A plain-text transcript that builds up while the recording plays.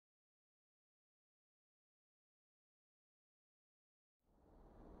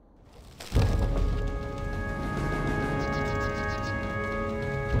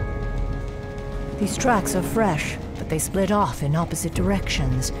These tracks are fresh, but they split off in opposite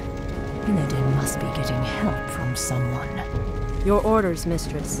directions. Illidan must be getting help from someone. Your orders,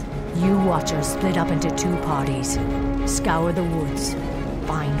 mistress. You Watchers split up into 2 parties. Scour the woods.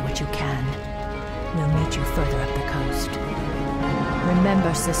 Find what you can. We'll meet you further up the coast.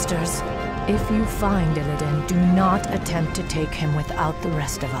 Remember, sisters, if you find Illidan, do not attempt to take him without the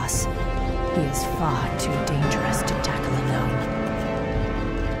rest of us. He is far too dangerous to tackle alone.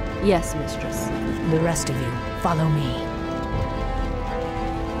 Yes, mistress. The rest of you, follow me.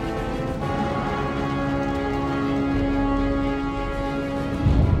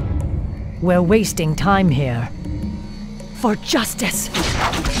 We're wasting time here. For justice!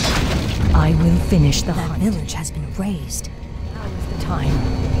 I will finish the hunt. That village has been razed. Now is the time.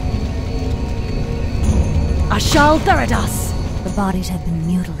 Ashal Theridas! The bodies have been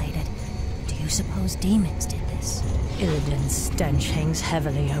mutilated. Do you suppose demons did this? Illidan's stench hangs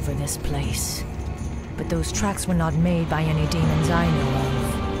heavily over this place. But those tracks were not made by any demons I know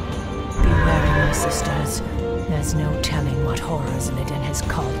of. Be wary, my sisters. There's no telling what horrors Illidan has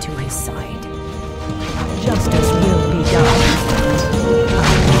called to his side. Justice will be done.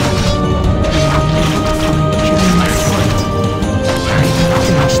 I will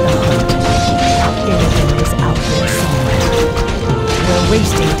finish the hunt. Illidan is out there somewhere. We're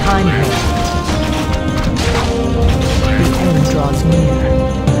wasting time here. The end draws near.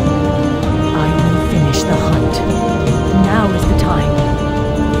 I will finish the hunt. Now is the time.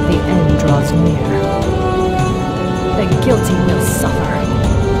 The end draws near. The guilty will suffer.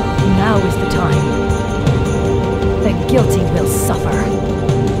 Now is the time. The guilty will suffer.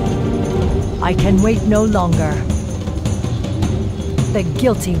 I can wait no longer. The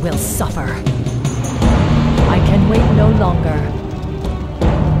guilty will suffer. I can wait no longer.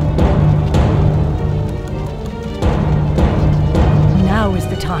 Now is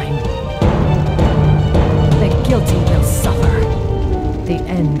the time. The guilty will suffer. The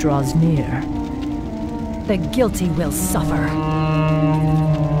end draws near. The guilty will suffer.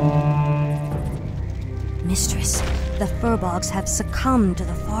 Mistress, the furbolgs have succumbed to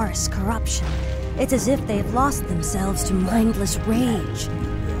the forest's corruption. It's as if they've lost themselves to mindless rage.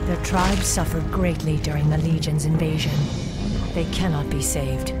 Their tribe suffered greatly during the Legion's invasion. They cannot be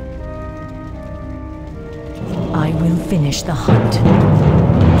saved. I will finish the hunt.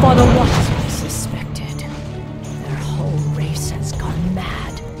 For the Watchers I suspected. Their whole race has gone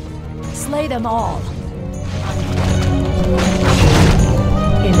mad. Slay them all.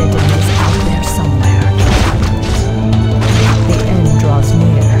 Illidan is out there somewhere. The end draws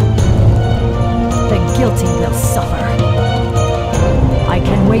near. The guilty will suffer. I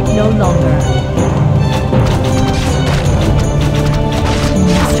can wait no longer. We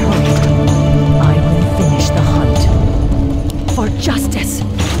must hurry. I will finish the hunt. For justice!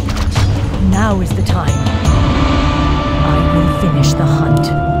 Now is the time. I will finish the hunt.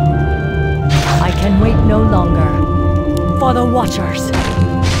 I can wait no longer. For the Watchers!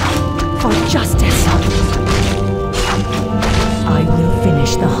 For justice! I will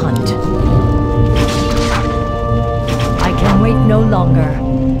finish the hunt. I can wait no longer.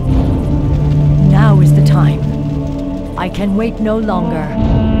 Now is the time. I can wait no longer.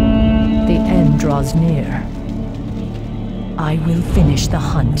 The end draws near. I will finish the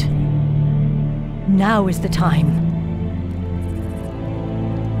hunt. Now is the time.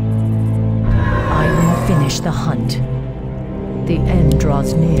 I will finish the hunt. The end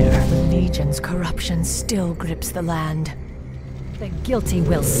draws near. The Legion's corruption still grips the land. The guilty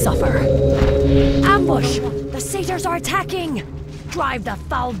will suffer. Ambush! The satyrs are attacking! Drive the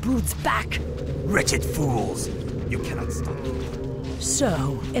foul brutes back! Wretched fools! You cannot stop me.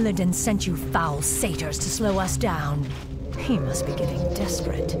 So, Illidan sent you foul satyrs to slow us down. He must be getting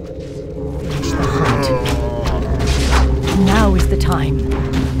desperate. Finish the hunt. Now is the time.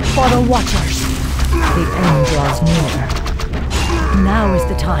 For the Watchers! The end draws near. Now is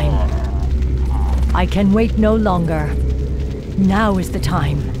the time. I can wait no longer. Now is the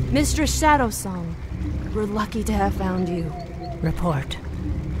time. Mistress Shadowsong, we're lucky to have found you. Report.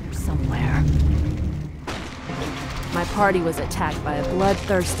 Somewhere. My party was attacked by a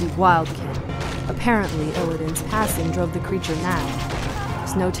bloodthirsty wildcat. Apparently, Illidan's passing drove the creature mad.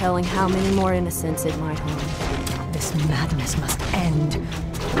 There's no telling how many more innocents it might harm. This madness must end.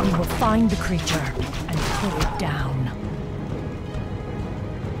 We will find the creature and pull it down.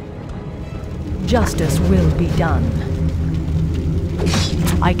 Justice will be done.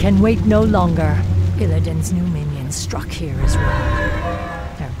 I can wait no longer. Illidan's new minions struck here as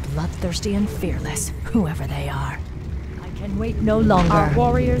well. They're bloodthirsty and fearless, whoever they are. I can wait no longer. Our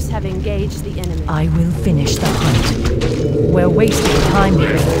warriors have engaged the enemy. I will finish the hunt. We're wasting time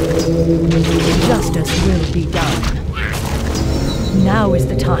here. Justice will be done. Now is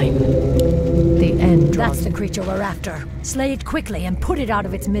the time. The end draws. That's the creature we're after. Slay it quickly and put it out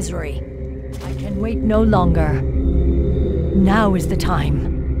of its misery. I can wait no longer. Now is the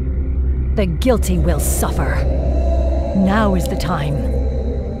time. The guilty will suffer. Now is the time.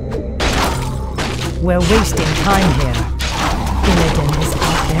 We're wasting time here. Illidan is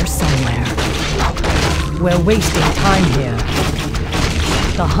out there somewhere. We're wasting time here.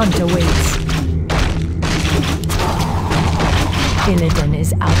 The hunt awaits. Illidan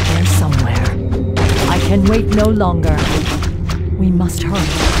is out there somewhere. I can wait no longer. We must hurry.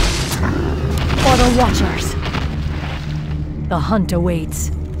 For the Watchers. The hunt awaits.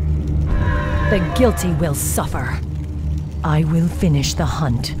 The guilty will suffer. I will finish the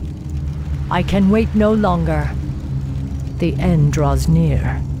hunt. I can wait no longer. The end draws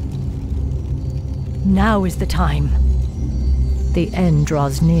near. Now is the time. The end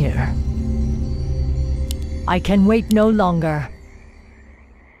draws near. I can wait no longer.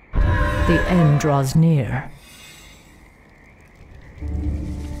 The end draws near.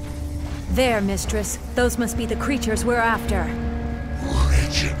 There, mistress. Those must be the creatures we're after.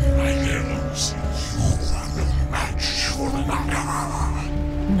 Wretched riders, you are no match for Naga.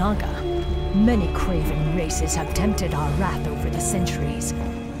 Naga. Many craven races have tempted our wrath over the centuries.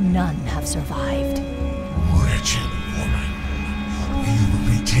 None have survived. Wretched woman, you will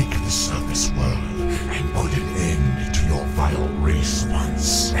retake the surface world and put an end to your vile race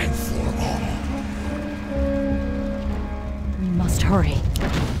once and for all. We must hurry.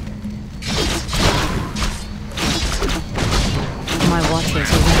 My Watchers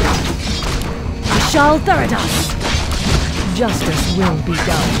are ready. Ashal Theridas! Justice will be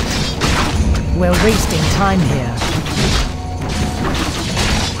done. We're wasting time here.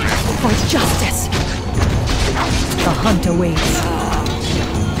 For justice! The hunt awaits.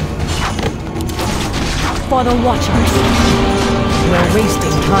 For the Watchers! We're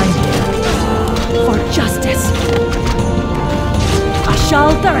wasting time here. For justice!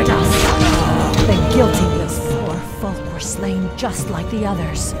 Ashal Theridas! The guilty will. Poor folk were slain just like the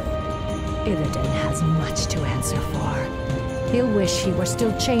others. Illidan has much to answer for. He'll wish he were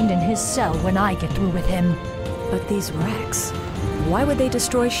still chained in his cell when I get through with him. But these wrecks, why would they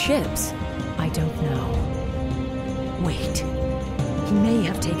destroy ships? I don't know. Wait. He may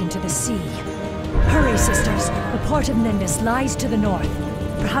have taken to the sea. Hurry, sisters. The port of Nendis lies to the north.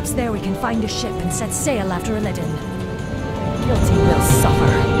 Perhaps there we can find a ship and set sail after Illidan. The guilty will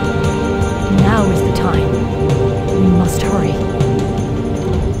suffer. Now is the time. We must hurry.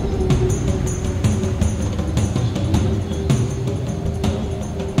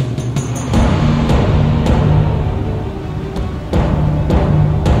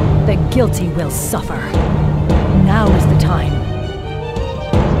 The guilty will suffer. Now is the time.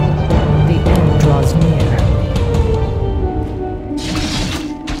 The end draws near.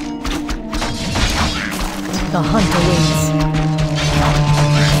 The hunt awaits.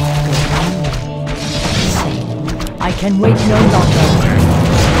 I can wait no longer.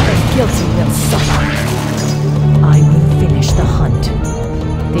 The guilty will suffer. I will finish the hunt.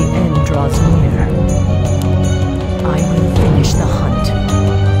 The end draws near. I will finish the hunt.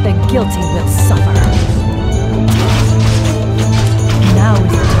 The guilty will suffer. Now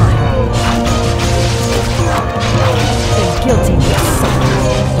is the time. The guilty will suffer.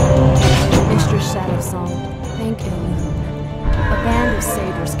 Mistress Shadowsong, thank Illidan. A band of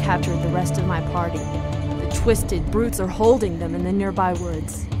satyrs captured the rest of my party. The twisted brutes are holding them in the nearby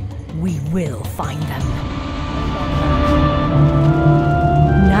woods. We will find them.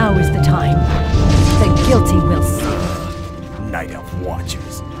 Now is the time. The guilty will suffer. Night Elf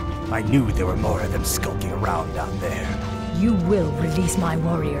Watchers. I knew there were more of them skulking around down there. You will release my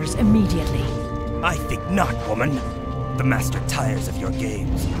warriors immediately. I think not, woman. The Master tires of your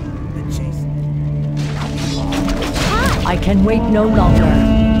games. The chase. I can wait no longer.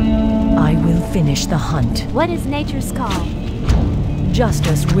 I will finish the hunt. What is nature's call?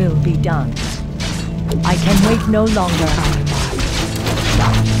 Justice will be done. I can wait no longer.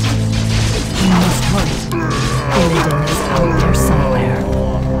 We must hurry. Illidan is out there somewhere.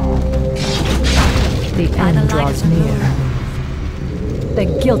 The end draws near. The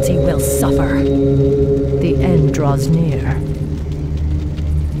guilty will suffer. The end draws near.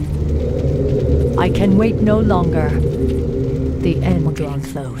 I can wait no longer. The end draws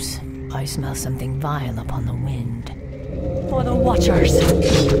close. I smell something vile upon the wind. For the Watchers!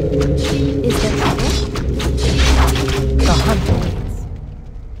 Is there trouble? The hunt awaits.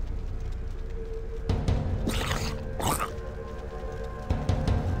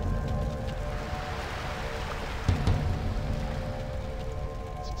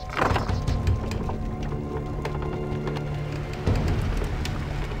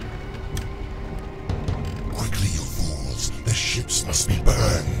 ships must be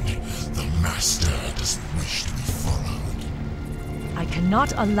burned. The Master doesn't wish to be followed. I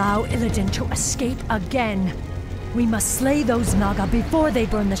cannot allow Illidan to escape again. We must slay those Naga before they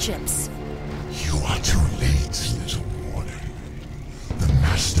burn the ships. You are too late, little warden. The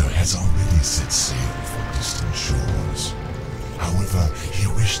Master has already set sail for distant shores. However, he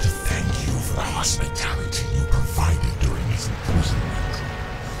wished to thank you for the hospitality you provided during his imprisonment.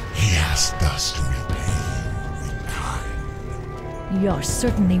 He asked us to repay you in kind. You're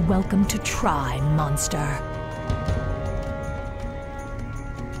certainly welcome to try, monster.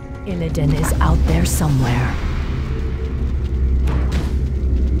 Illidan is out there somewhere.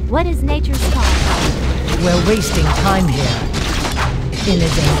 What is nature's call? We're wasting time here.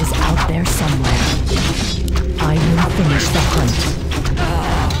 Illidan is out there somewhere. I will finish the hunt.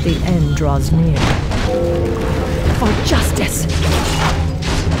 The end draws near. For justice!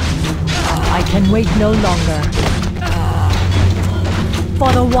 I can wait no longer.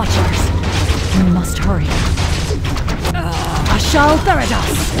 For the Watchers! We must hurry. Ashal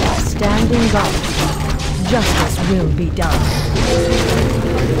Theridas! Standing guard. Justice will be done.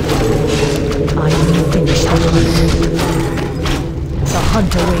 I will finish the hunt. The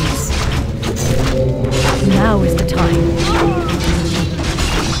hunt awaits. Now is the time.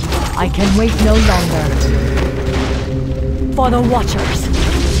 I can wait no longer. For the Watchers.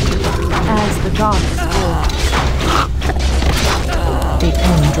 As the goddess wills. The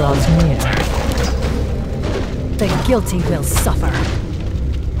end draws near. The guilty will suffer.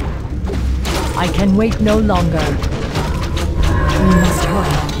 I can wait no longer. We must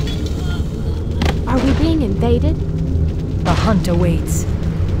hurry. Are we being invaded? The hunt awaits.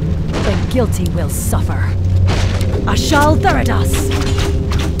 The guilty will suffer. Ashal Theridas!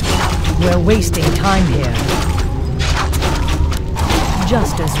 We're wasting time here.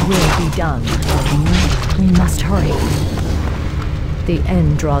 Justice will be done. We must hurry. The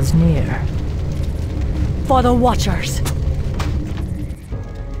end draws near. For the Watchers!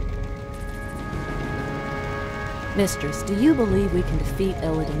 Mistress, do you believe we can defeat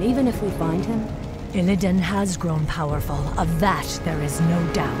Illidan even if we find him? Illidan has grown powerful, of that there is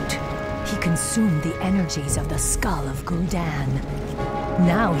no doubt. He consumed the energies of the skull of Gul'dan.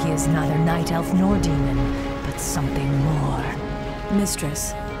 Now he is neither night elf nor demon, but something more.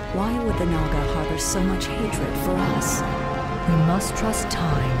 Mistress, why would the Naga harbor so much hatred for us? We must trust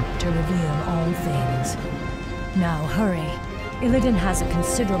time to reveal all things. Now hurry. Illidan has a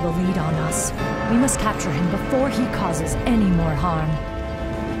considerable lead on us. We must capture him before he causes any more harm.